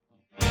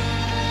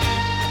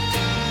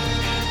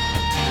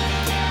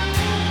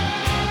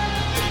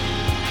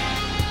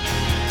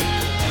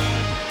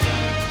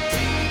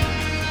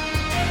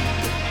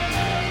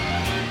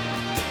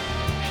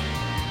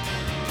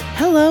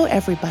Hello,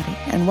 everybody,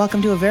 and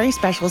welcome to a very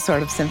special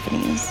Sort of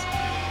Symphonies.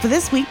 For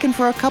this week and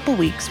for a couple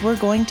weeks, we're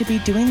going to be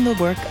doing the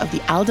work of the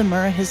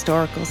Aldemura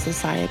Historical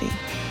Society,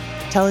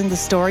 telling the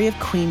story of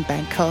Queen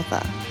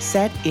Bancotha,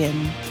 set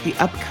in the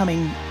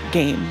upcoming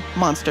game,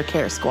 Monster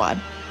Care Squad,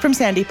 from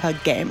Sandy Pug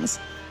Games.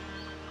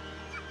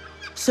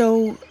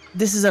 So,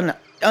 this is an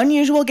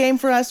unusual game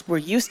for us. We're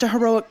used to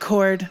Heroic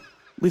Chord.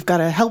 We've got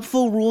a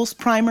helpful rules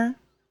primer.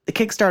 The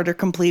Kickstarter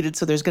completed,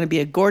 so there's going to be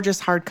a gorgeous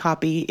hard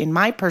copy in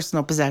my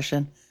personal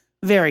possession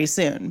very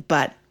soon,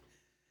 but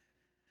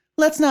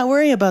let's not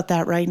worry about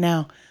that right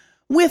now.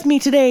 With me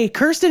today,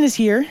 Kirsten is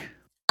here.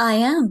 I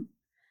am.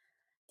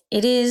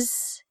 It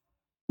is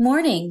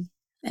morning.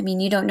 I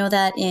mean, you don't know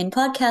that in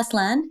podcast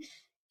land.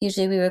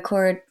 Usually we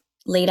record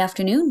late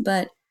afternoon,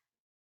 but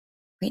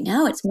right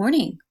now it's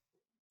morning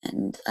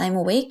and I'm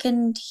awake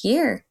and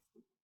here.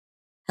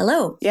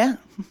 Hello. Yeah.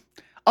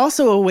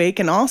 Also awake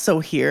and also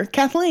here,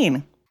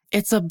 Kathleen.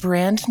 It's a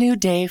brand new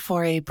day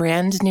for a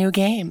brand new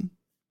game.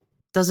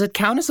 Does it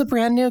count as a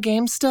brand new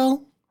game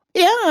still?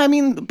 Yeah, I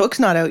mean, the book's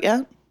not out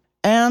yet.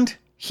 And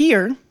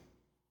here,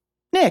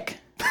 Nick.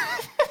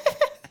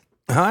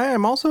 Hi,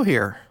 I'm also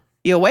here.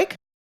 You awake?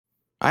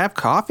 I have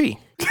coffee.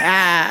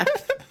 Yeah,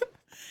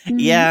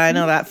 I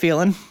know that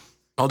feeling.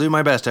 I'll do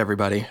my best,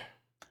 everybody.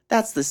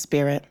 That's the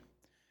spirit.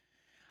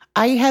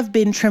 I have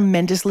been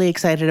tremendously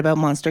excited about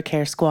Monster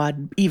Care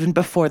Squad even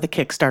before the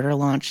Kickstarter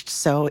launched,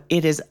 so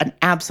it is an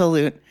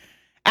absolute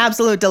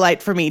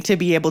delight for me to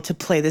be able to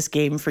play this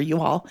game for you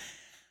all.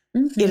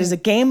 Mm-hmm. It is a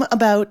game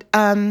about,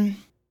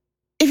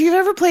 if you've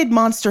ever played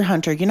Monster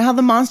Hunter, you know how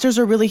the monsters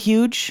are really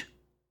huge?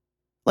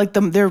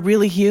 They're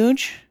really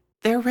huge?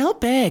 They're real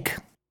big.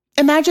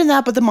 Imagine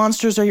that, but the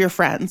monsters are your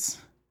friends.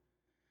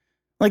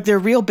 They're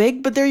real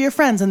big, but they're your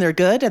friends, and they're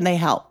good, and they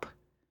help.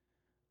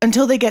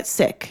 Until they get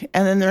sick,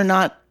 and then they're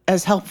not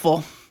as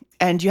helpful,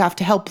 and you have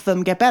to help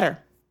them get better.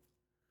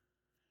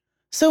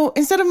 So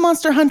instead of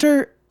Monster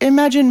Hunter,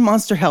 imagine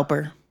Monster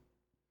Helper.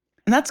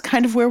 And that's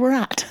kind of where we're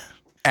at.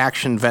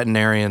 Action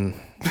Veterinarian.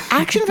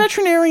 Action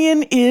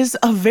Veterinarian is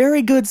a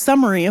very good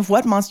summary of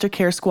what Monster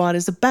Care Squad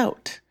is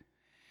about.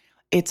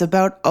 It's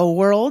about a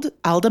world,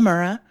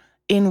 Aldemura,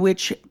 in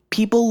which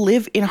people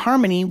live in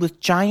harmony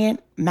with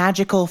giant,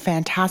 magical,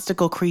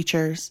 fantastical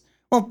creatures.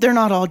 Well, they're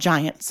not all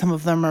giant. Some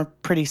of them are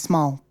pretty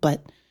small,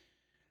 but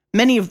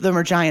many of them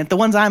are giant. The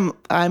ones I'm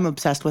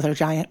obsessed with are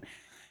giant.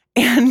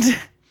 And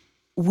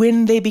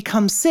when they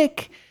become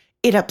sick,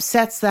 it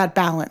upsets that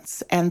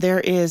balance, and there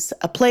is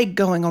a plague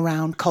going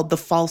around called the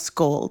false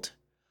gold,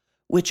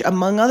 which,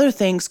 among other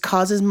things,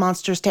 causes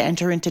monsters to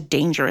enter into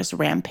dangerous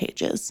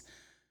rampages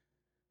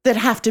that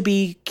have to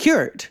be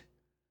cured.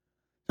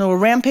 So a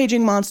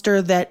rampaging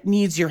monster that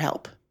needs your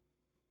help.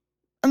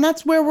 And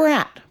that's where we're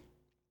at.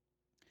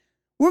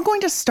 We're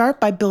going to start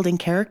by building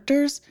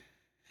characters,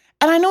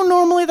 and I know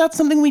normally that's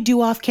something we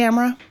do off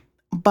camera,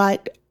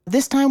 but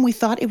this time we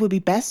thought it would be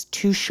best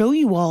to show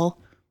you all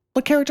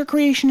what character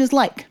creation is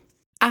like.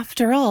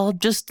 After all,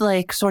 just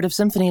like Sort of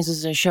Symphonies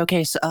is a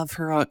showcase of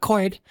Heroic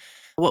Chord,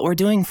 what we're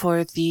doing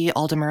for the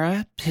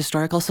Aldemura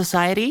Historical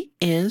Society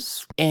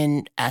is,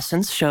 in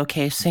essence,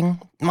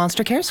 showcasing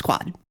Monster Care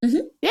Squad.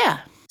 Mm-hmm. Yeah.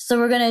 So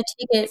we're going to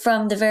take it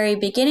from the very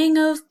beginning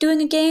of doing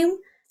a game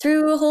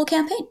through a whole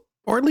campaign.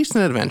 Or at least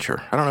an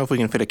adventure. I don't know if we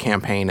can fit a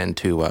campaign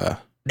into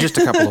just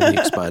a couple of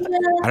weeks, but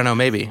I don't know,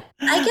 maybe.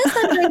 I guess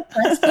I'm very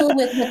flexible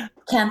with what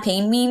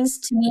campaign means.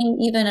 To me,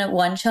 even a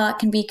one-shot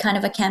can be kind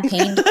of a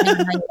campaign depending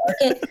on how you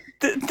like it.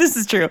 This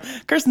is true.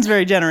 Kirsten's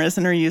very generous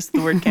in her use of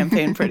the word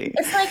campaign pretty.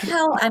 It's like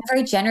how I'm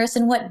very generous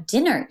in what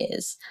dinner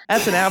is.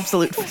 That's an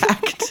absolute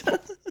fact.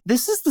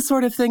 This is the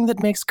sort of thing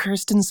that makes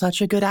Kirsten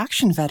such a good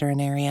action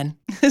veterinarian.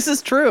 This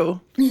is true.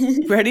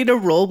 Ready to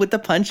roll with the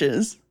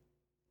punches.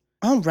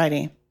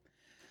 Alrighty.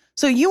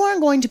 So you are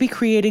going to be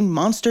creating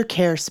monster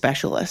care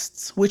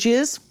specialists, which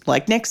is,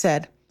 like Nick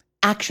said,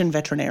 action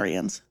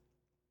veterinarians.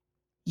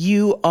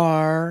 You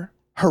are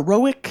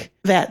heroic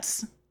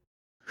vets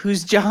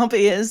whose job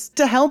is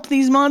to help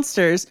these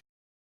monsters,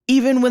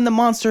 even when the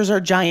monsters are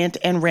giant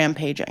and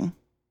rampaging.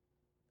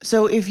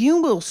 So if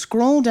you will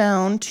scroll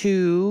down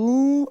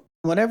to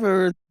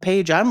whatever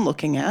page I'm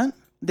looking at,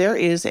 there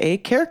is a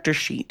character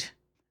sheet.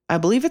 I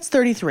believe it's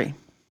 33.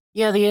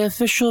 Yeah, the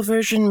official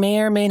version may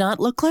or may not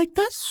look like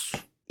this.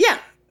 Yeah.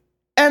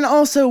 And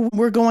also,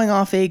 we're going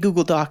off a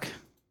Google Doc.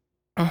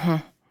 Uh-huh.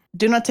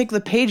 Do not take the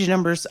page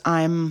numbers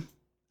I'm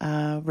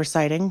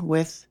reciting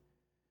with.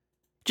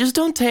 Just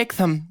don't take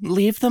them.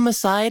 Leave them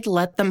aside.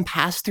 Let them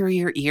pass through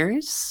your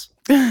ears.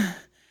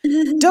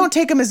 Don't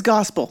take them as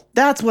gospel.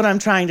 That's what I'm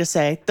trying to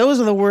say. Those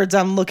are the words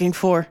I'm looking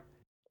for.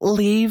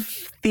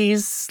 Leave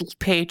these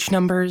page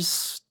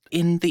numbers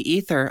in the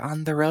ether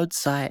on the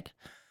roadside.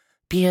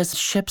 Be as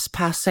ships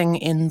passing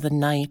in the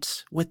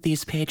night with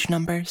these page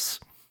numbers.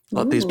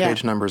 Let these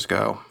page numbers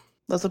go.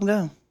 Let them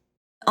go.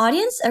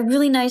 Audience, a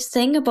really nice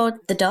thing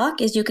about the doc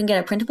is you can get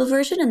a printable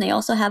version, and they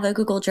also have a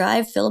Google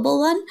Drive fillable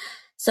one.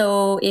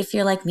 So if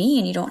you're like me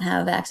and you don't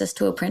have access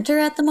to a printer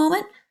at the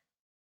moment,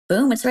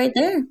 boom, it's right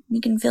there. You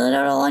can fill it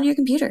out all on your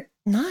computer.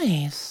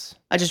 Nice.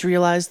 I just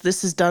realized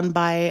this is done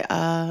by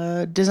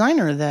a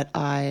designer that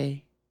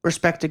I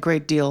respect a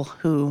great deal,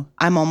 who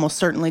I'm almost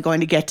certainly going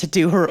to get to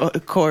do her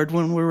chord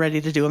when we're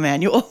ready to do a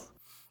manual.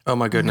 Oh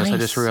my goodness, I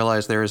just Nice.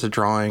 realized there is a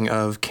drawing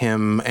of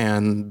Kim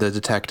and the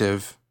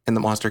detective in the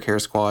Monster Care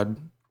Squad.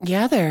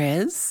 Yeah, there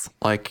is.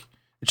 Like,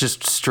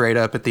 just straight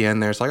up at the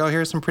end there, it's like, oh,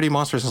 here's some pretty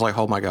monsters. It's like,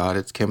 oh my god,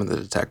 it's Kim and the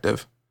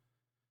detective.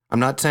 I'm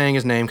not saying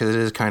his name because it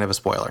is kind of a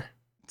spoiler.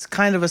 It's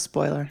kind of a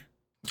spoiler.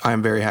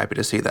 I'm very happy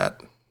to see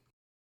that.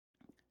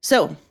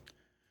 So,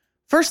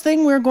 first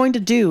thing we're going to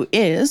do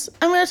is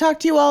I'm going to talk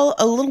to you all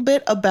a little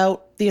bit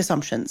about the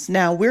assumptions.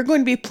 Now, we're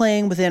going to be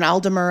playing within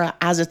Aldemira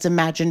as it's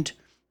imagined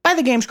by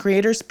the game's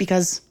creators,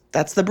 because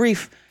that's the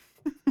brief.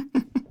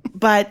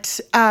 But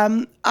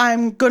I'm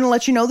going to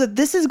let you know that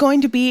this is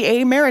going to be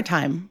a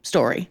maritime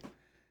story.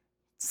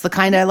 It's the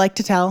kind I like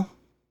to tell.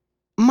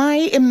 My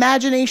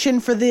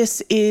imagination for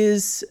this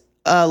is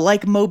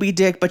like Moby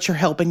Dick, but you're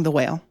helping the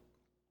whale.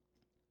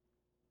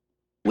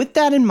 With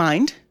that in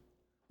mind,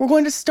 we're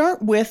going to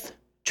start with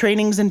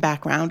trainings and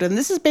background, and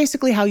this is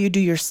basically how you do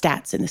your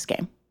stats in this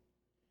game.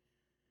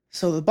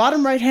 So the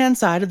bottom right-hand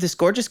side of this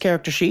gorgeous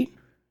character sheet,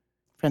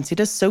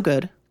 Francida's so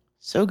good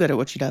at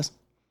what she does.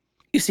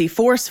 You see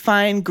force,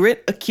 fine,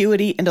 grit,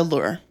 acuity, and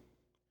allure.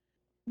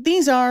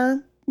 These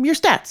are your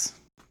stats.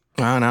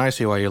 Oh, now I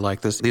see why you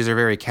like this. These are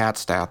very cat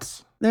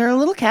stats. They're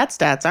little cat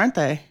stats, aren't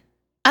they?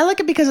 I like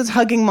it because it's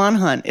hugging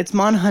Monhun. It's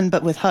Monhun,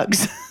 but with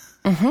hugs.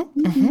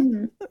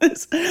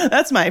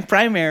 That's my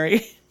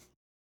primary.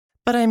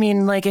 But I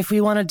mean, like, if we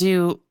want to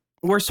do,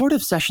 we're sort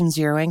of session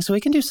zeroing, so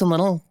we can do some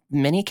little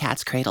mini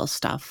Cat's Cradle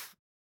stuff.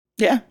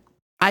 Yeah.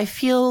 I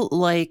feel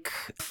like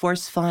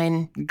force,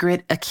 fine,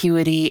 grit,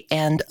 acuity,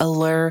 and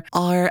allure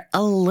are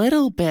a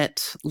little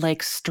bit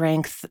like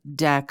strength,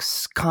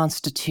 dex,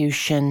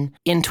 constitution,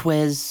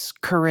 intwiz,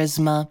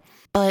 charisma,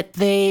 but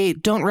they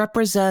don't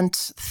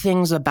represent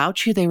things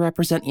about you. They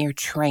represent your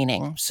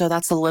training. So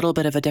that's a little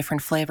bit of a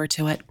different flavor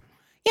to it.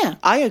 Yeah,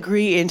 I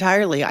agree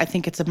entirely. I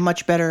think it's a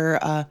much better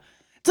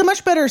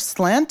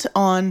slant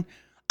on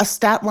a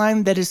stat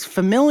line that is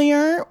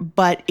familiar,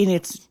 but in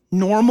its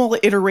normal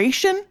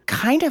iteration,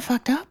 kind of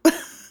fucked up.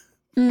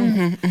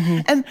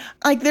 And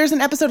like, there's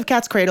an episode of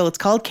Cat's Cradle, it's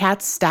called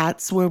Cat's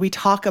Stats, where we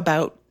talk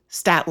about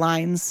stat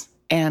lines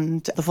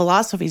and the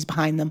philosophies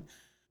behind them.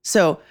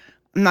 So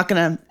I'm not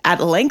going to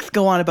at length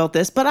go on about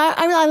this, but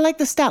I like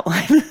the stat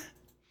line.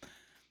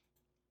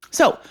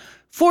 So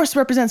force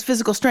represents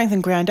physical strength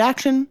and grand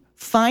action.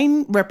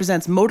 Fine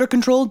represents motor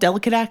control,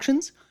 delicate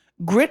actions.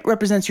 Grit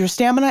represents your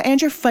stamina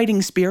and your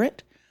fighting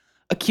spirit.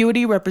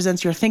 Acuity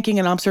represents your thinking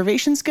and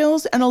observation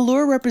skills, and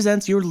allure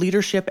represents your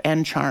leadership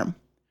and charm.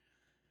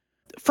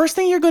 First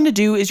thing you're going to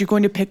do is you're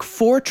going to pick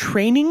 4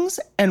 trainings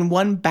and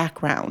 1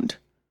 background.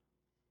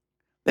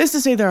 This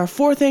is to say there are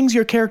 4 things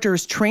your character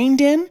is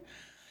trained in,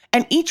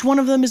 and each one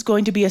of them is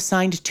going to be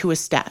assigned to a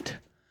stat.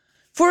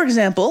 For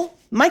example,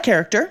 my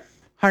character,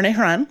 Harne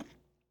Haran,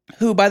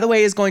 who, by the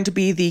way, is going to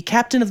be the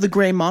captain of the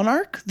Grey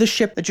Monarch, the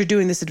ship that you're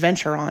doing this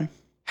adventure on,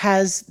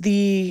 has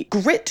the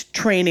grit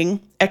training,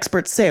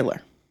 expert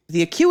sailor,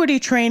 the acuity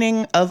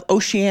training of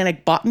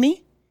oceanic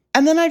botany,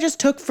 and then I just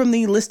took from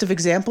the list of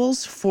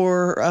examples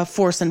for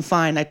force and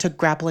fine, I took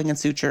grappling and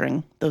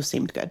suturing. Those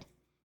seemed good.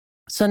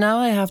 So now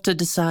I have to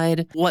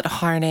decide what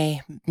Harne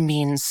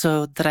means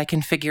so that I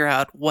can figure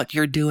out what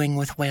you're doing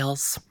with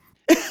whales.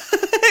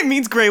 It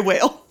means gray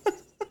whale.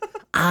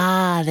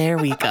 Ah, there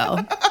we go.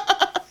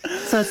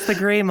 So it's the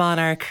Grey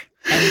Monarch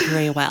and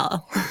Grey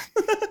Whale.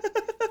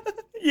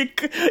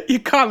 You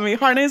caught me.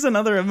 Harne is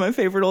another of my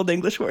favorite Old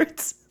English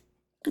words.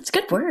 It's a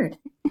good word.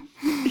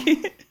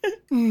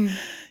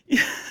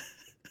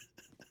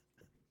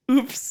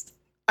 Oops.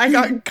 I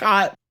got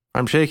caught.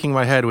 I'm shaking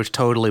my head, which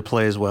totally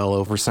plays well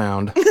over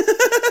sound.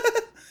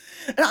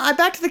 I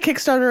backed the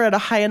Kickstarter at a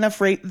high enough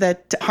rate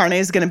that Harne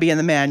is going to be in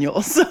the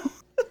manual. So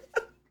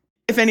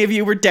if any of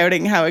you were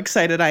doubting how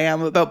excited I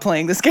am about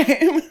playing this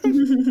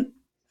game.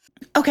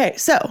 Okay,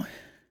 so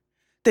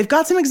they've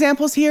got some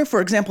examples here.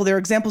 For example, their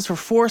examples for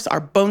force are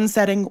bone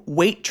setting,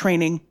 weight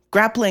training,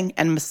 grappling,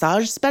 and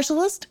massage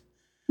specialist.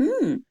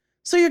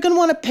 So you're going to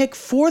want to pick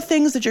 4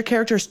 things that your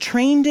character is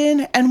trained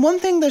in and 1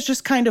 thing that's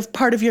just kind of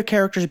part of your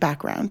character's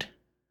background.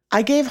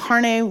 I gave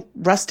Harne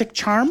rustic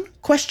charm, ?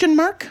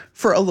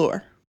 For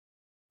allure.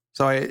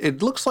 So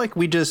it looks like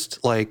we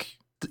just like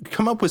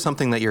come up with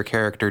something that your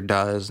character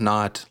does,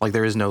 not like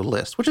there is no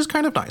list, which is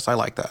kind of nice. I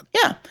like that.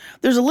 Yeah,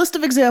 there's a list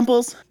of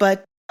examples,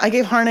 but I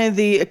gave Harne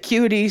the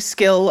acuity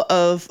skill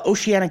of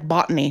oceanic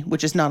botany,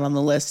 which is not on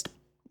the list.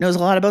 Knows a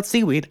lot about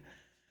seaweed.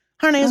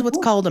 Harne is what's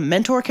called a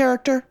mentor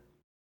character.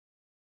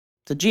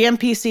 It's a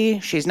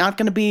GMPC. She's not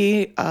going to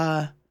be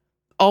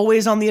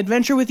always on the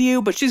adventure with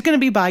you, but she's going to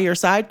be by your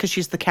side because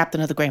she's the captain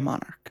of the Grey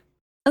Monarch.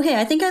 Okay,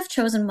 I think I've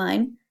chosen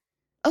mine.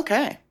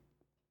 Okay.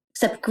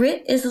 Except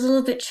grit is a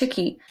little bit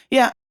tricky.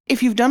 Yeah,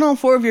 if you've done all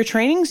 4 of your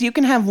trainings, you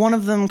can have one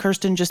of them,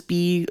 Kirsten, just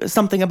be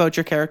something about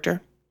your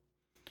character.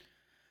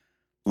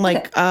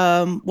 Like,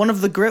 one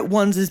of the grit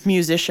ones is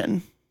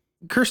musician.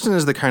 Kirsten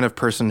is the kind of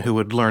person who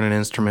would learn an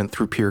instrument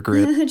through pure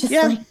grit. just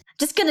Yeah. like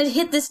just going to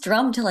hit this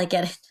drum till I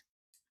get it.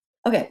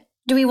 Okay.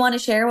 Do we want to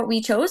share what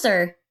we chose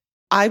or?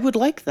 I would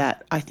like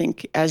that. I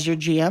think as your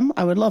GM,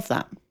 I would love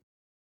that.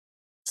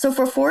 So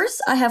for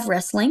force, I have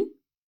wrestling.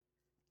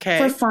 Okay.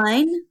 For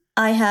fine,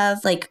 I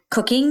have like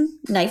cooking,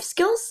 knife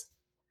skills.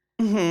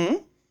 Mm-hmm.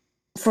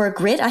 For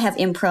grit, I have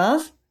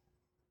improv.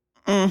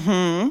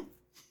 Mm-hmm.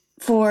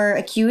 For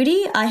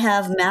acuity, I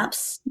have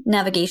maps,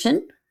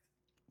 navigation.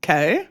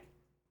 Okay.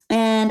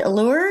 And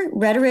allure,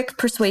 rhetoric,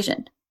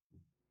 persuasion.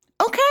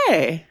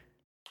 Okay.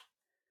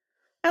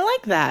 I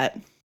like that.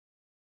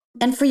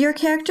 And for your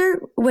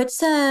character,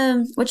 what's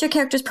your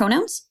character's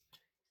pronouns?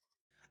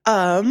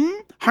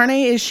 Harne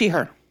is she,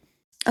 her.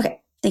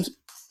 Okay, thank you.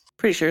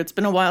 Pretty sure it's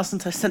been a while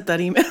since I sent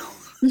that email.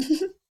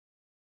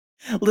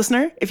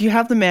 Listener, if you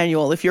have the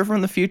manual, if you're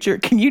from the future,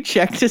 can you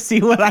check to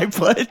see what I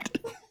put?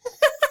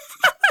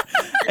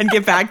 And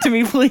get back to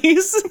me,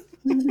 please.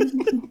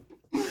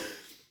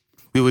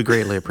 We would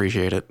greatly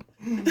appreciate it.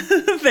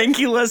 Thank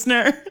you,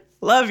 listener.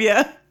 Love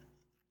ya.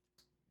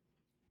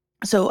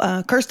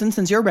 So, Kirsten,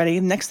 since you're ready,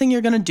 the next thing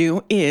you're going to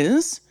do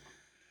is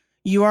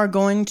you are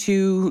going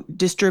to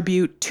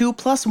distribute 2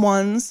 plus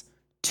 1s,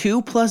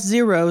 2 plus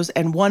 0s,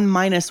 and 1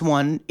 minus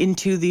 1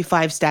 into the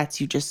 5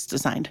 stats you just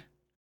assigned.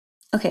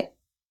 Okay,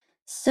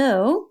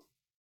 so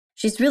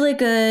she's really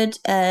good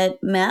at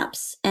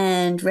maps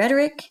and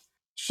rhetoric.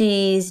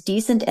 She's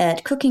decent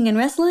at cooking and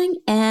wrestling,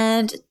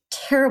 and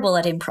terrible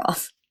at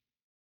improv.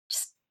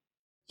 Just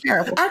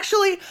terrible.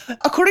 Actually,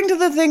 according to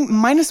the thing,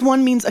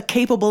 -1 means a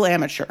capable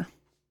amateur.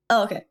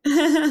 Oh, okay.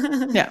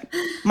 Yeah.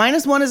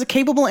 -1 is a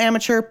capable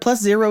amateur,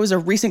 +0 is a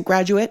recent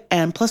graduate,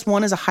 and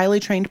 +1 is a highly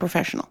trained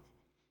professional.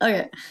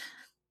 Okay.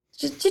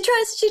 She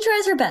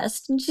tries her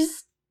best, and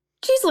she's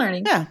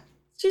learning. Yeah.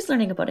 She's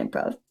learning about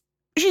improv.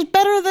 She's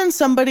better than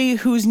somebody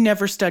who's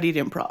never studied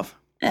improv.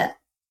 Yeah.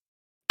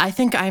 I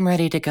think I'm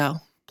ready to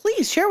go.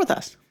 Please share with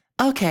us.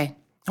 Okay,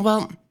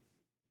 well,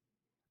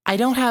 I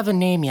don't have a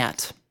name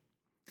yet.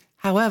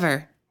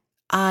 However,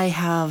 I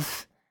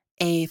have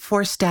a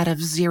force stat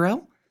of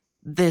 0.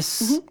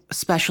 This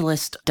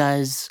specialist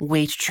does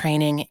weight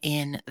training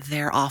in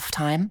their off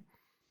time,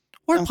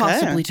 or Okay.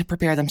 possibly to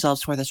prepare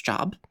themselves for this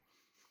job.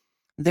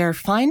 Their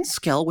fine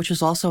skill, which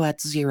is also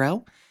at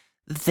 0,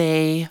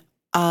 they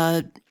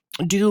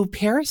do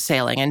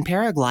parasailing and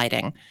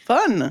paragliding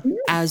Fun.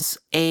 as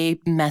a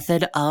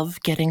method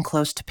of getting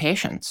close to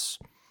patients.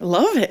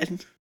 Love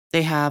it.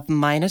 They have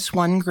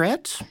 -1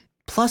 grit,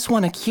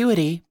 +1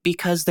 acuity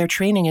because their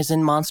training is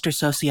in monster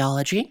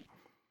sociology,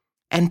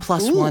 and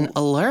 +1 Ooh.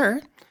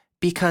 allure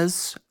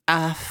because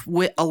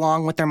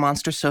along with their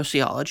monster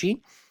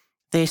sociology,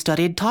 they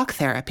studied talk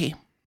therapy.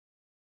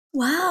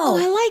 Wow. Oh,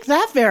 I like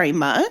that very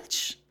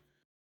much.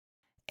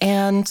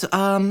 And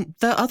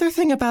the other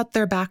thing about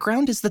their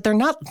background is that they're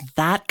not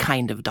that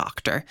kind of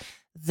doctor.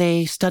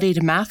 They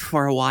studied math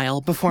for a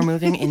while before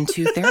moving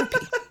into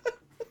therapy.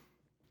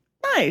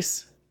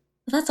 Nice.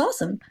 That's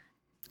awesome.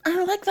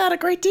 I like that a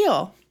great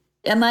deal.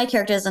 And my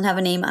character doesn't have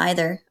a name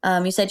either.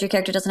 You said your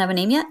character doesn't have a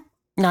name yet?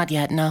 Not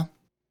yet, no.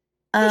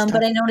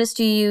 But I noticed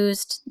you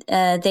used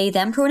they,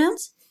 them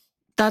pronouns?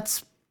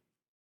 That's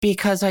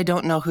because I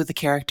don't know who the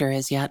character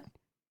is yet.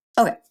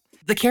 Okay.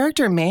 The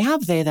character may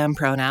have they, them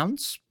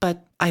pronouns,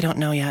 but I don't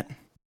know yet.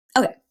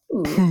 Okay.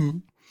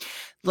 Ooh.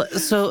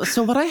 So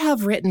what I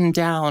have written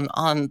down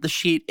on the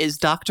sheet is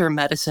Dr.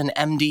 Medicine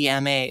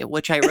MDMA,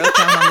 which I wrote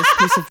down on this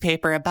piece of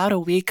paper about a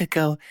week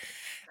ago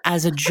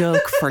as a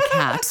joke for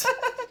Kat.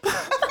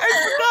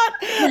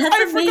 That's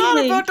I forgot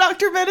amazing. about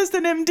Dr.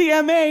 Medicine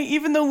MDMA,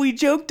 even though we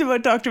joked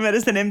about Dr.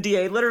 Medicine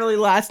MDA literally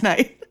last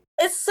night.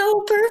 It's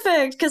so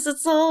perfect because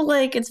it's all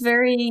like, it's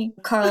very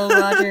Carl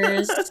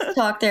Rogers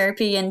talk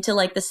therapy into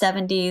like the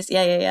 70s.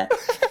 Yeah.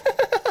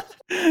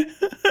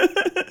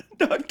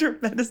 Dr.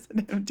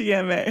 Medicine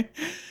MDMA.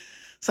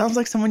 Sounds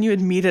like someone you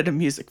would meet at a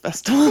music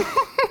festival.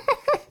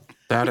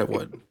 That it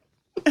would.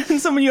 And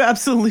someone you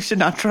absolutely should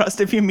not trust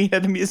if you meet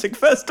at a music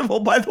festival,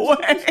 by the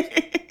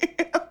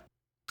way.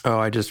 Oh,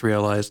 I just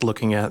realized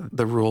looking at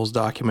the rules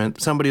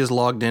document, somebody is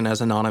logged in as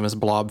anonymous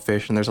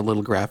blobfish, and there's a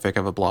little graphic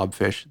of a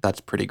blobfish.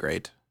 That's pretty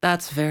great.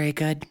 That's very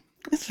good.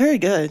 It's very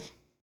good.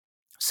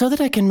 So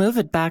that I can move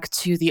it back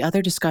to the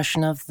other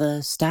discussion of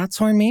the stats,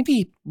 or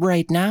maybe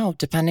right now,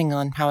 depending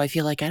on how I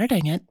feel like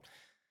editing it.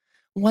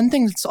 One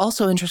thing that's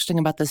also interesting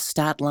about this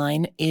stat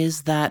line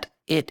is that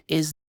it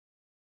is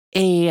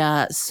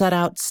a set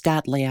out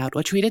stat layout,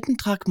 which we didn't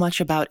talk much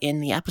about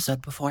in the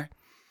episode before.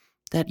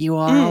 That you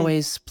are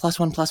always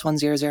 +1, +1,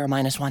 0, 0,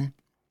 -1.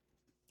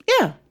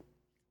 Yeah.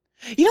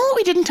 You know what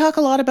we didn't talk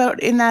a lot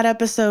about in that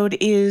episode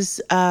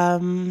is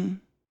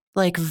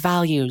Like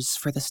values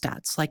for the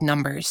stats, like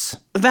numbers.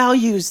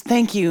 values.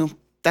 Thank you.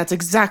 That's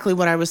exactly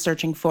what I was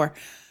searching for.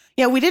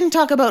 Yeah, we didn't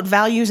talk about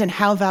values and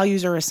how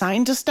values are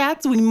assigned to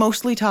stats. We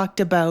mostly talked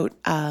about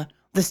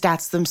the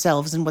stats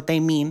themselves and what they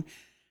mean.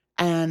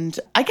 And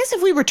I guess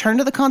if we return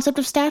to the concept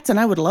of stats, and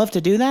I would love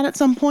to do that at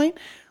some point,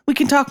 we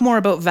can talk more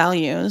about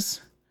values.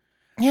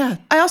 Yeah.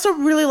 I also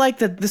really like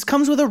that this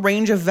comes with a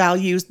range of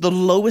values, the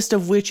lowest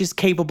of which is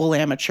capable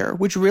amateur,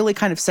 which really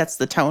kind of sets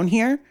the tone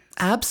here.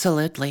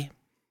 Absolutely.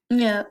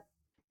 Yeah.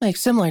 Like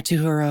similar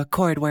to her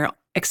Accord, where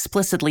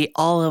explicitly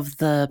all of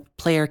the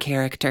player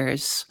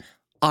characters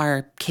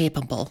are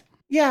capable.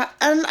 Yeah,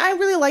 and I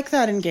really like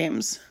that in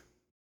games.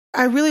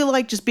 I really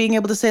like just being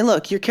able to say,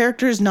 look, your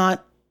character is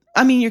not,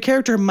 I mean, your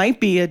character might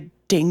be a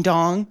ding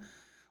dong.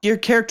 Your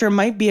character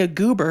might be a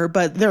goober,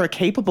 but they're a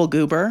capable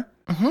goober.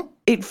 Mm-hmm.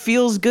 It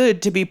feels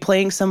good to be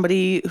playing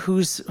somebody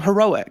who's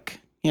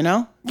heroic, you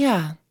know?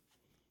 Yeah.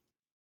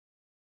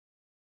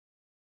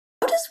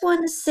 How does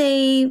one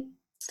say?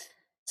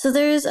 So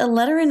there's a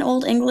letter in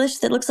Old English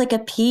that looks like a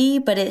P,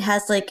 but it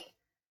has like.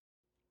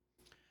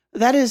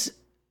 That is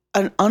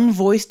an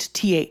unvoiced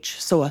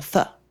TH, so a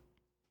th.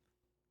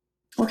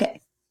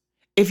 Okay.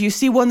 If you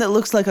see one that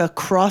looks like a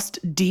crossed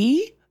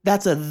D,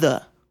 that's a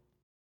the.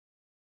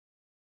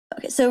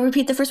 Okay. So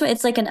repeat the first one.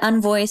 It's like an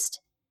unvoiced.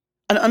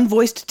 An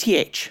unvoiced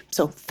TH,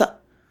 so th.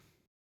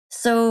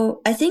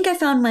 So I think I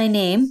found my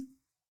name.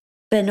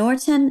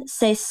 Benorton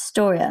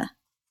Sestoria.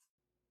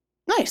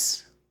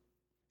 Nice.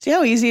 See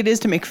how easy it is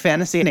to make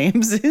fantasy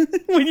names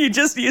when you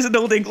just use an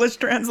Old English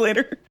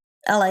translator?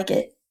 I like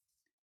it.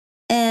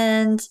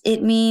 And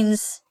it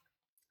means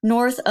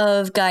north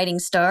of guiding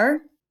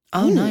star.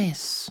 Oh, Ooh.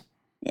 nice.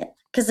 Yeah.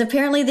 Because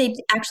apparently they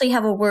actually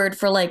have a word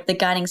for like the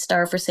guiding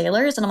star for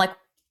sailors. And I'm like,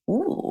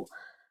 ooh,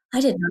 I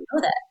did not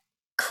know that.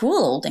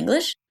 Cool, Old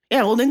English.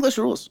 Yeah, Old English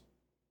rules.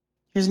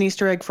 Here's an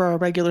Easter egg for our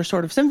regular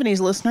Sword of Symphonies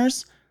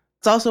listeners.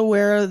 It's also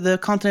where the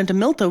continent of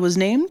Milta was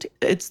named.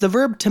 It's the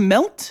verb to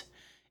melt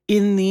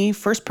in the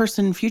first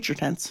person future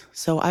tense.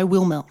 So I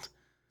will melt.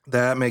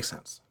 That makes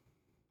sense.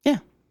 Yeah.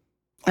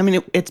 I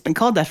mean, it's been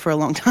called that for a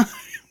long time.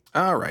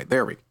 All right,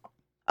 there we go.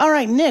 All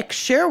right, Nick,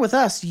 share with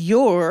us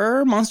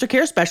your monster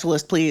care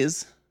specialist,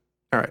 please.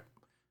 All right.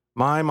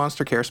 My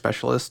monster care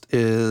specialist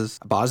is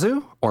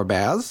Bazu or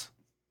Baz.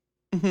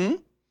 Mm-hmm.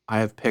 I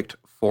have picked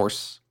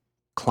force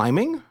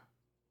climbing,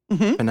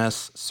 Mm-hmm.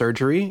 finesse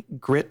surgery,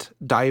 grit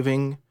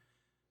diving,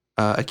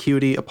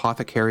 acuity,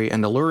 apothecary,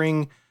 and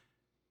alluring.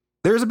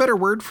 There's a better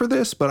word for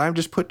this, but I've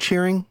just put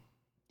cheering.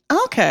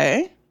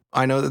 Okay.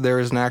 I know that there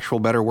is an actual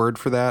better word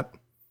for that.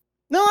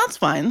 No, that's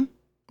fine.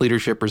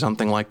 Leadership or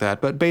something like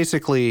that. But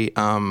basically,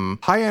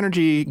 high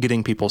energy,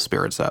 getting people's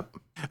spirits up.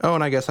 Oh,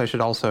 and I guess I should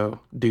also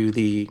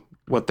do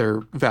what their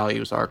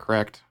values are,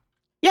 correct?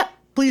 Yeah,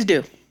 please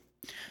do.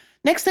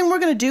 Next thing we're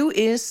going to do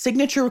is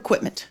signature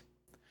equipment.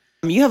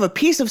 You have a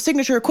piece of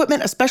signature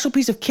equipment, a special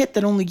piece of kit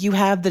that only you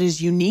have that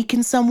is unique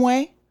in some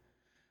way.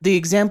 The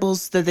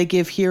examples that they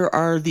give here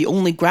are the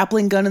only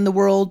grappling gun in the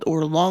world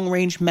or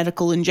long-range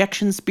medical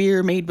injection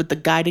spear made with the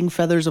guiding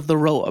feathers of the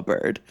roa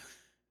bird.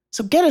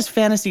 So get as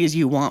fantasy as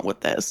you want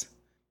with this.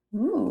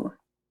 Ooh.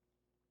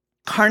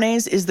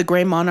 Harnes is the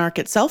Grey Monarch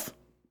itself.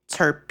 It's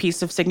her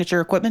piece of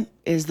signature equipment,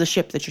 is the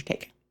ship that you're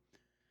taking.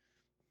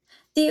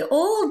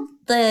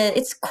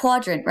 It's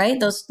quadrant, right?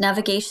 Those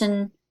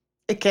navigation.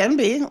 It can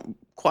be.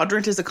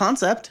 Quadrant is a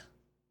concept.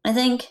 I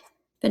think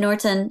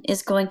Benorton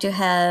is going to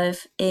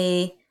have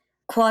a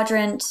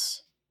quadrant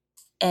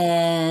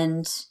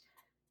and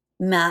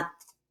map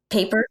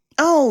paper.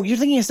 Oh, you're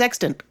thinking of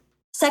sextant.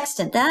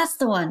 Sextant, that's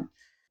the one.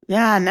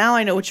 Yeah, now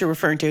I know what you're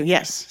referring to.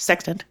 Yes,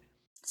 sextant.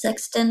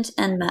 Sextant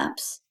and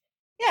maps.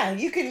 Yeah,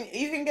 you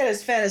can get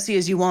as fantasy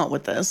as you want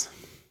with this.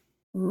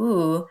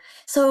 Ooh.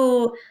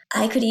 So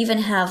I could even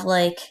have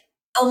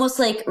almost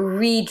like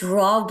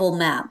redrawable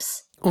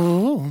maps.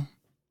 Ooh.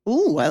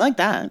 Ooh, I like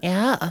that.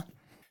 Yeah.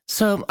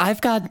 So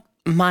I've got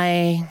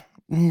my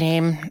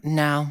name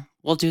now.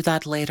 We'll do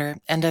that later.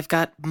 And I've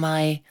got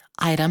my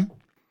item.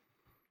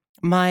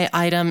 My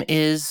item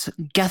is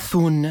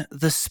Gethun,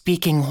 the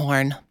speaking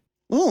horn.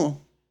 Ooh.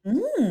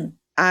 Mm.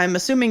 I'm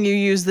assuming you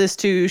use this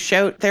to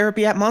shout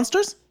therapy at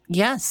monsters?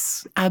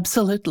 Yes,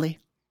 absolutely.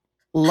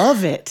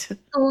 Love it.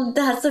 Oh,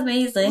 that's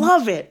amazing.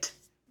 Love it.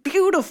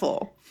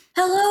 Beautiful.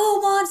 Hello,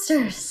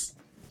 monsters.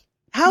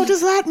 How does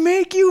that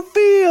make you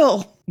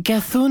feel?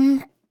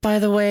 Gethun, by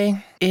the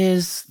way,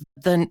 is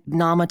the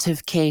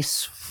nominative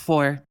case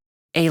for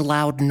a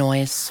loud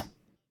noise.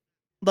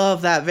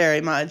 Love that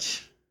very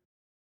much.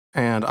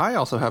 And I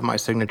also have my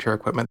signature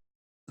equipment.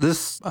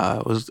 This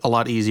was a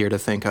lot easier to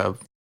think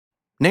of.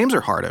 Names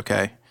are hard,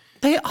 okay?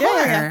 They are.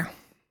 Yeah.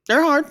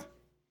 They're hard.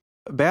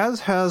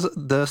 Baz has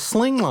the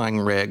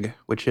slingline rig,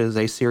 which is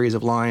a series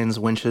of lines,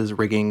 winches,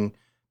 rigging,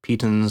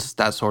 pitons,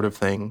 that sort of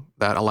thing,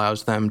 that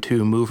allows them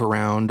to move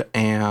around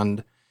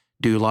and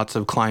do lots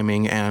of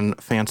climbing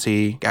and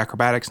fancy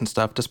acrobatics and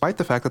stuff, despite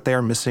the fact that they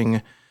are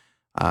missing,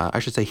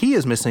 he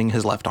is missing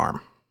his left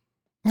arm.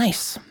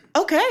 Nice.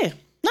 Okay,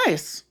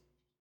 nice.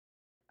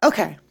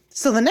 Okay,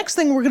 so the next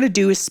thing we're going to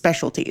do is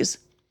specialties.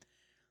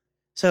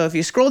 So if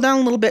you scroll down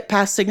a little bit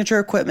past signature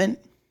equipment,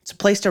 it's a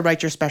place to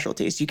write your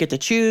specialties. You get to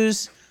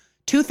choose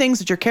 2 things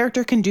that your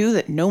character can do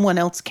that no one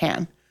else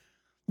can.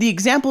 The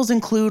examples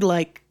include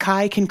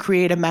Kai can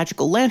create a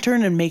magical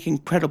lantern and make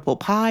incredible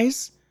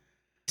pies.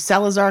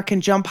 Salazar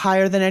can jump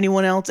higher than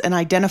anyone else and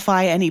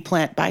identify any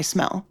plant by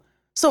smell.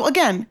 So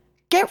again,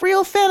 get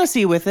real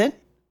fantasy with it.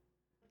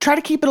 Try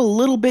to keep it a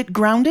little bit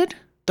grounded.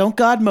 Don't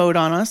God mode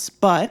on us,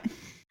 but...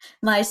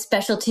 My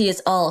specialty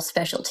is all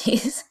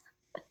specialties.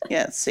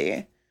 Yeah, let's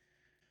see.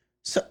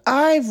 So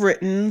I've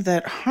written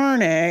that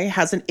Harney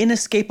has an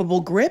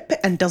inescapable grip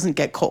and doesn't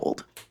get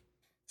cold.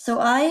 So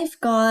I've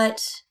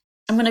got,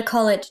 I'm going to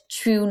call it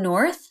true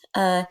north,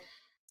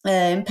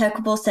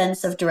 impeccable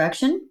sense of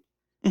direction.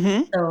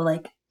 Mm-hmm. So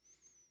like,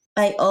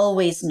 I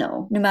always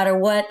know, no matter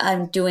what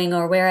I'm doing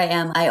or where I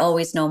am, I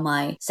always know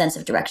my sense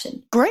of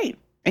direction. Great.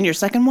 And your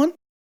second one?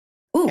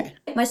 Ooh,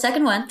 my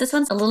second one, this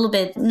one's a little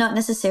bit not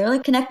necessarily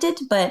connected,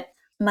 but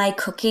my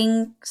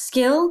cooking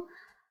skill,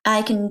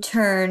 I can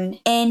turn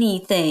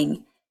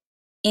anything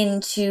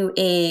into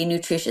a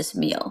nutritious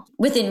meal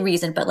within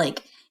reason, but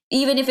like,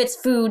 even if it's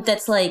food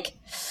that's like,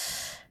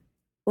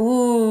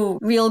 ooh,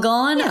 real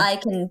gone, Yeah. I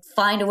can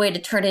find a way to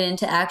turn it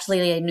into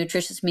actually a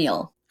nutritious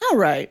meal. All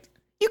right.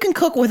 You can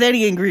cook with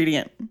any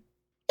ingredient.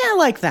 Yeah, I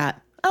like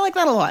that. I like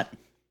that a lot.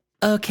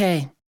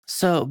 Okay,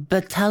 so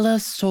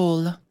Batella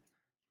Sol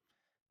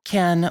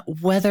can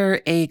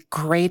weather a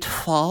great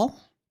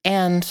fall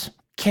and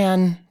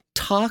can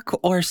talk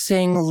or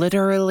sing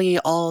literally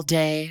all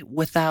day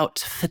without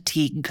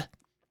fatigue.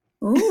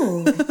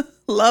 Ooh.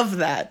 Love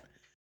that.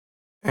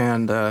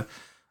 And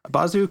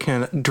Bazu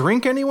can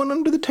drink anyone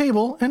under the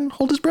table and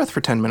hold his breath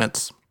for 10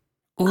 minutes.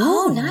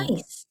 Oh, Ooh.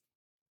 nice.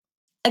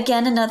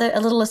 Again, a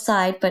little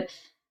aside, but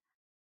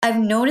I've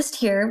noticed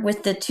here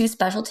with the two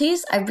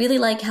specialties, I really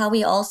like how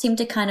we all seem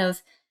to kind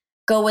of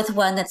go with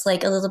one that's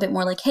like a little bit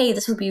more like, hey,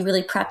 this would be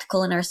really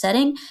practical in our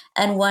setting,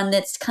 and one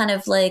that's kind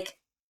of like,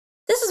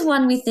 this is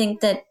one we think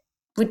that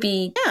would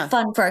be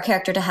fun for our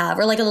character to have,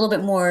 or like a little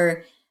bit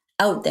more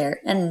out there.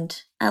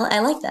 And I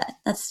like that.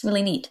 That's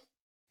really neat.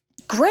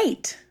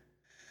 Great.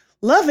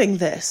 Loving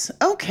this.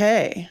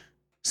 Okay.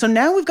 So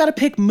now we've got to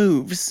pick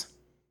moves.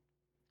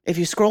 If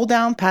you scroll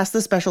down past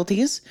the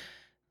specialties,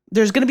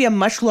 there's going to be a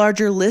much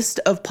larger list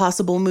of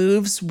possible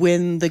moves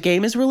when the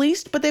game is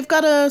released, but they've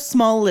got a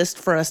small list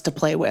for us to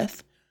play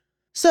with.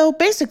 So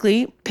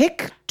basically,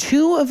 pick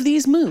 2 of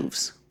these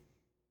moves.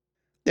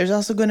 There's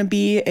also going to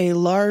be a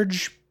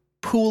large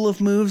pool of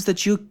moves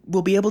that you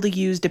will be able to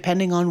use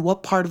depending on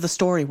what part of the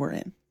story we're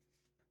in.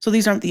 So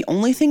these aren't the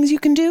only things you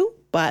can do,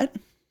 but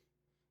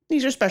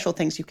these are special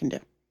things you can do.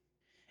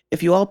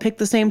 If you all pick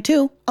the same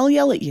 2, I'll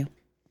yell at you.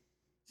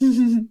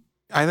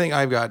 I think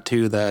I've got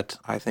 2 that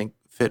I think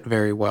fit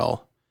very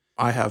well.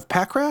 I have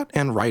Pack Rat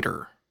and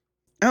Rider.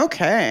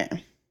 Okay.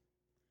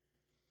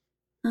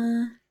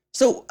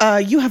 So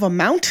you have a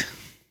mount.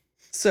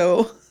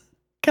 So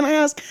can I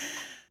ask,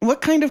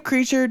 what kind of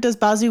creature does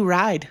Bazu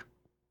ride?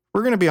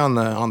 We're going to be on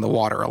the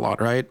water a lot,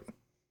 right?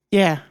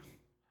 Yeah.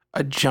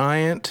 A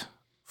giant,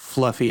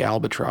 fluffy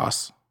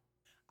albatross.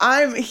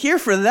 I'm here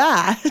for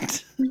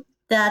that.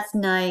 That's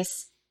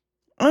nice.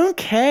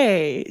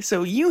 Okay.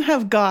 So you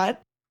have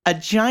got a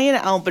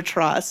giant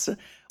albatross.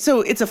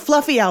 So it's a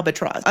fluffy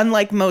albatross.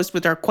 Unlike most,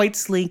 which are quite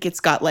sleek, it's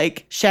got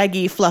like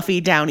shaggy,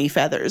 fluffy, downy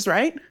feathers,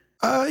 right?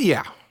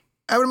 Yeah.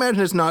 I would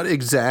imagine it's not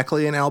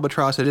exactly an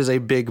albatross. It is a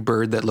big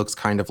bird that looks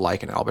kind of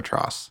like an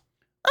albatross.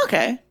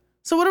 Okay.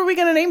 So what are we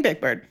going to name Big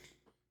Bird?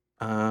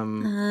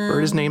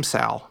 Bird is named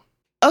Sal.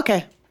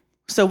 Okay.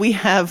 So we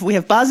have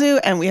Bazu,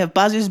 and we have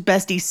Bazu's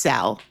bestie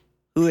Sal,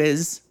 who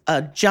is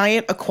a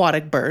giant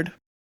aquatic bird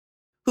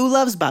who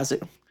loves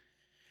Bazu.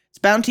 It's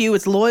bound to you,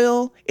 it's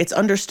loyal, it's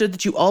understood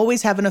that you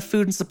always have enough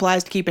food and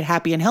supplies to keep it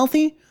happy and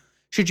healthy.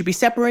 Should you be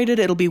separated,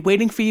 it'll be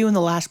waiting for you in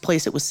the last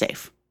place it was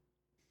safe.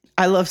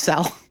 I love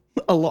Sal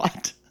a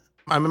lot.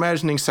 I'm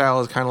imagining Sal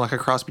is kind of like a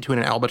cross between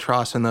an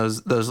albatross and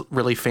those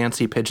really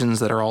fancy pigeons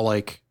that are all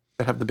like,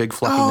 that have the big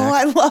fluffy neck.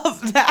 I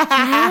love that.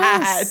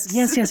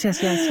 Yes.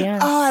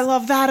 Oh, I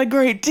love that a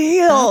great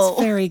deal.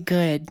 That's very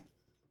good.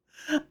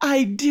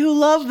 I do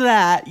love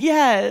that.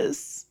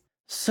 Yes.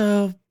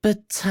 So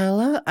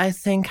Batella, I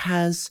think,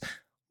 has,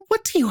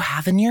 what do you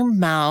have in your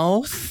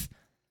mouth?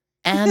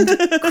 And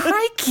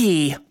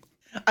crikey.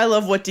 I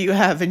love what do you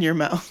have in your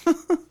mouth?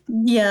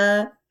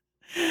 Yeah.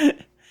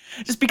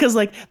 Just because,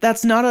 like,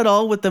 that's not at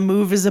all what the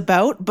move is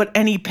about, but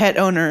any pet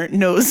owner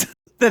knows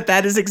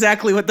that is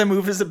exactly what the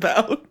move is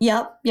about.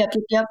 Yep.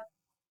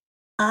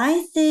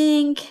 I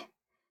think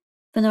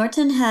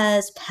Benorton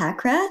has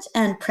Pack Rat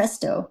and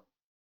Presto.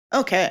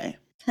 Okay.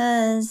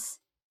 Because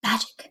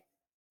magic.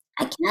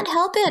 I can't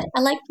help it.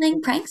 I like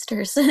playing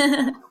pranksters.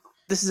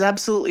 This is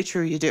absolutely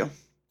true. You do.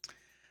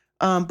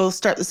 Both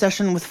start the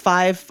session with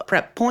 5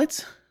 prep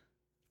points.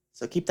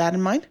 So keep that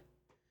in mind.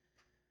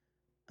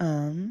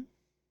 On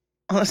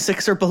a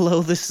 6 or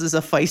below, this is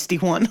a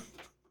feisty one.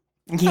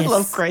 Yes. I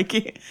love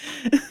Crikey.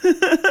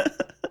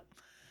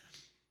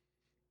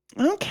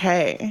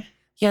 Okay.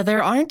 Yeah,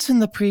 there aren't in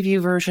the preview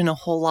version a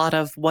whole lot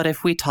of what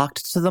if we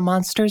talked to the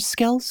monsters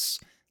skills,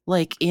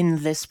 like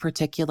in this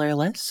particular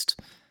list.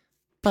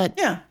 But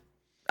Yeah.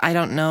 I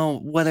don't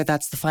know whether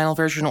that's the final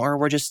version or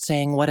we're just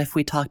saying what if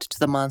we talked to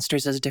the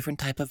monsters as a different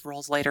type of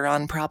roles later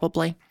on,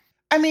 probably.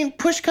 I mean,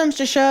 push comes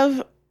to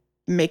shove,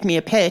 make me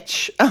a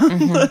pitch.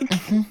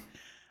 Mhm.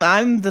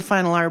 I'm the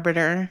final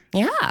arbiter.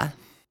 Yeah.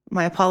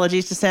 My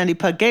apologies to Sandy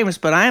Pug Games,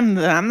 but I'm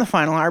the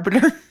final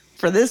arbiter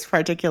for this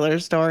particular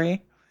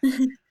story.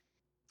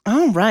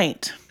 All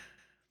right.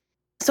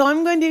 So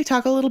I'm going to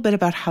talk a little bit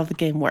about how the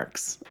game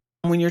works.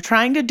 When you're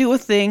trying to do a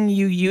thing,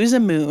 you use a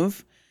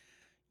move.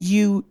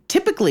 You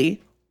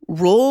typically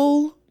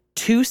roll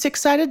 2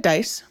 6-sided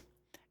dice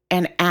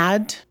and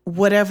add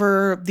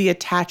whatever the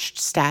attached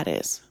stat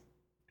is.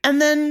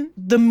 And then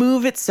the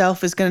move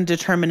itself is going to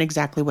determine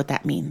exactly what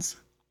that means.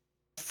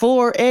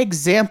 For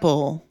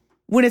example,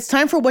 when it's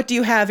time for what do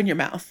you have in your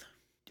mouth,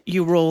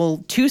 you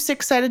roll 2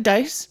 6-sided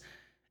dice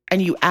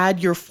and you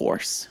add your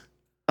force.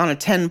 On a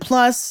 10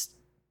 plus,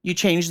 you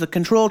change the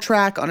control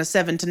track. On a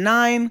 7 to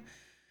 9,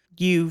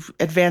 you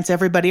advance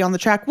everybody on the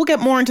track. We'll get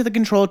more into the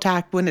control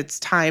track when it's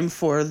time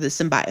for the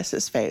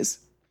symbiosis phase.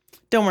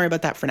 Don't worry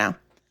about that for now.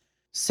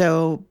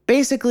 So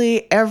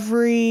basically,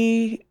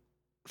 every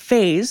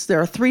phase,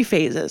 there are 3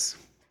 phases.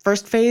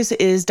 First phase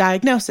is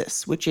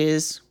diagnosis, which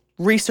is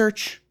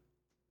research,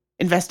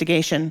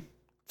 investigation,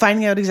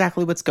 finding out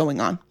exactly what's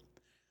going on.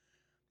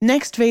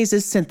 Next phase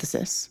is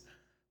synthesis,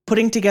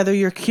 putting together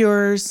your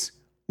cures,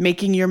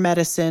 making your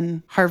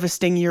medicine,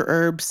 harvesting your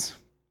herbs,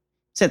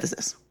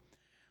 synthesis.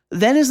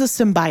 Then is the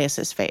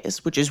symbiosis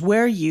phase, which is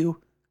where you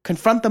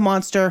confront the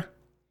monster,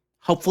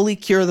 hopefully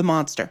cure the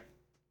monster.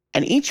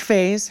 And each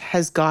phase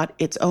has got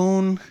its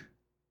own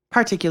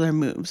particular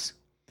moves.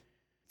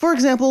 For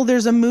example,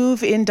 there's a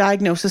move in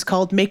diagnosis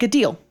called make a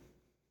deal.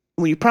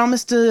 When you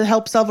promise to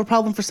help solve a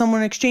problem for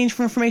someone in exchange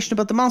for information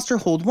about the monster,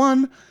 hold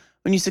 1.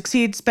 When you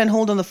succeed, spend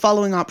hold on the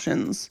following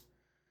options.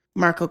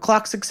 Mark a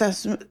clock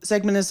success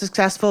segment as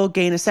successful,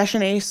 gain a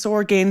session ace,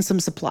 or gain some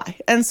supply.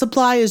 And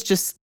supply is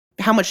just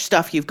how much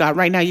stuff you've got.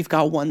 Right now you've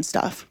got 1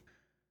 stuff.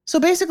 So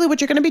basically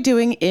what you're going to be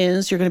doing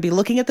is you're going to be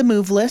looking at the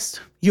move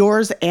list,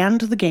 yours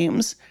and the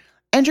game's,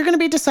 and you're going to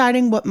be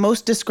deciding what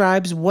most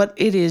describes what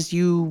it is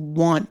you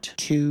want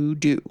to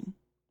do.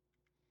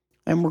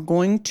 And we're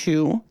going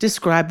to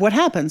describe what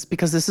happens,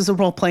 because this is a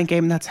role-playing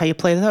game and that's how you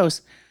play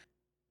those.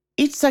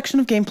 Each section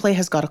of gameplay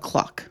has got a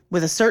clock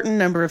with a certain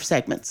number of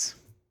segments.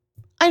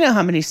 I know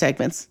how many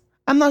segments.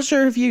 I'm not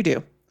sure if you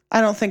do.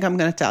 I don't think I'm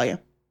going to tell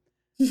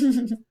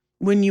you.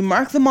 When you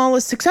mark them all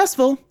as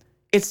successful,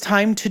 it's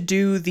time to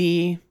do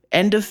the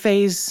end of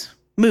phase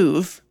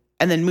move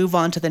and then move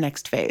on to the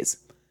next phase.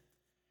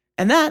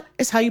 And that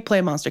is how you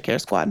play Monster Care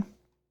Squad.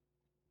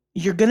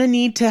 You're going to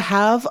need to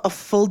have a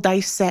full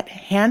dice set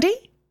handy.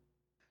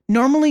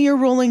 Normally you're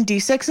rolling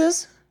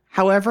d6s.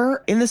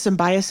 However, in the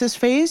symbiosis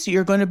phase,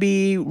 you're going to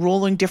be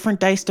rolling different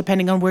dice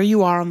depending on where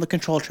you are on the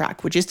control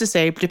track, which is to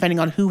say, depending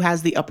on who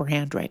has the upper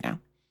hand right now.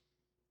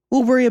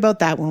 We'll worry about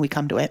that when we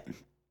come to it.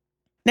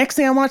 Next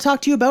thing I want to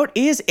talk to you about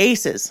is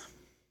aces.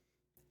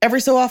 Every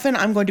so often,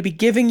 I'm going to be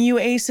giving you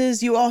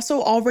aces. You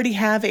also already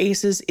have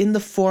aces in the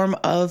form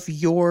of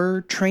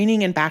your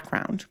training and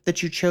background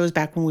that you chose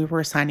back when we were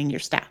assigning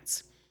your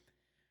stats.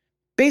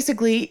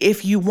 Basically,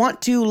 if you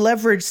want to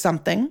leverage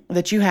something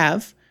that you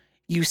have,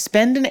 you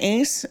spend an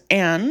ace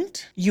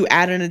and you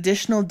add an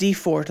additional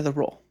d4 to the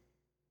roll.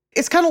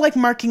 It's kind of like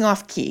marking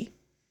off key.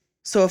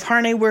 So if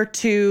Harney were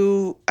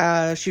to,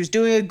 she was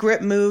doing a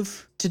grip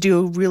move to do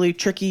a really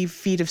tricky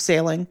feat of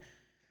sailing,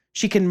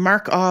 she can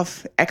mark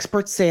off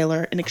Expert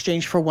Sailor in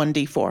exchange for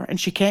 1d4, and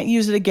she can't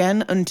use it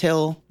again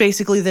until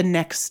basically the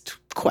next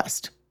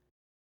quest.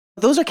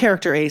 Those are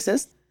character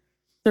aces.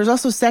 There's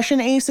also session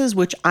aces,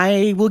 which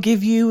I will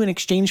give you in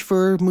exchange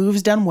for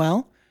moves done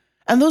well,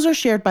 and those are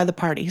shared by the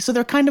party, so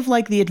they're kind of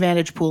like the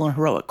advantage pool on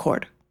Heroic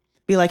Chord.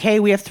 Be like,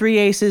 hey, we have 3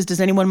 aces, does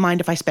anyone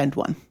mind if I spend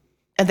 1?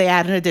 And they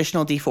add an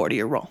additional d4 to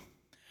your roll.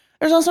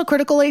 There's also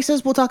critical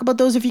aces, we'll talk about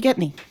those if you get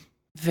any.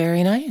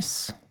 Very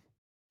nice.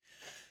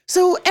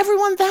 So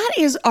everyone, that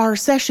is our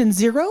session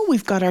 0.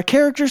 We've got our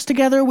characters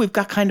together. We've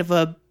got kind of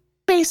a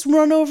base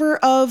run over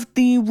of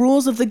the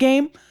rules of the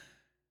game.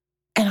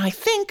 And I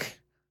think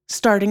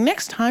starting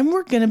next time,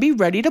 we're going to be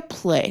ready to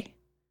play.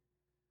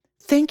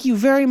 Thank you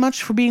very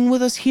much for being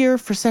with us here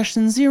for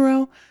session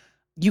 0.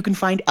 You can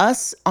find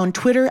us on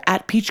Twitter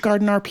at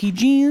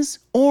PeachGardenRPGs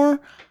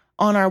or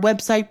on our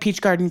website,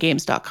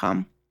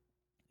 peachgardengames.com.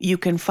 You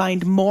can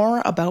find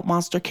more about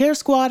Monster Care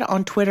Squad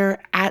on Twitter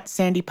at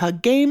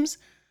SandyPugGames.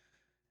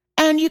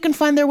 And you can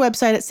find their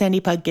website at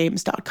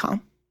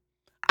sandypuggames.com.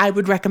 I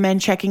would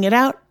recommend checking it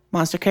out.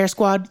 Monster Care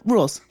Squad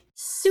rules.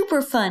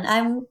 Super fun.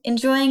 I'm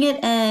enjoying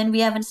it, and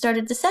we haven't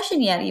started the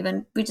session yet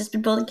even. We've just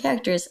been building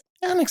characters.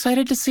 I'm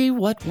excited to see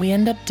what we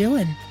end up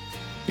doing.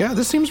 Yeah,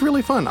 this seems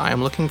really fun. I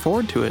am looking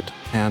forward to it.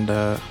 And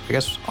I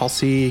guess I'll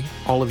see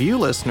all of you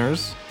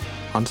listeners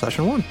on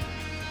session 1.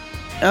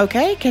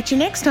 Okay, catch you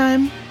next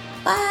time.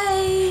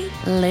 Bye.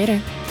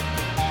 Later.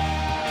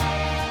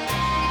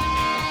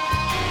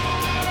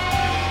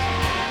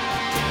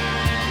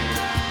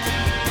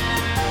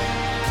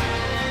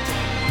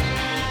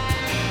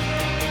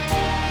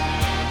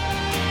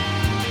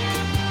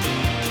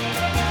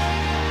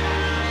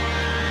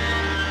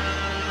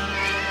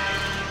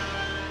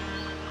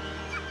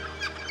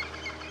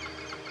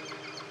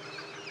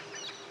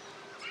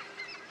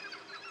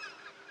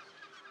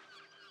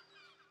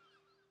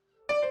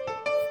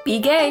 Be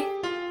gay.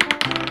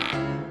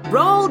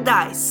 Roll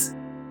dice.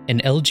 An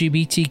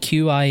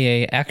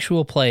LGBTQIA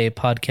actual play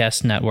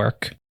podcast network.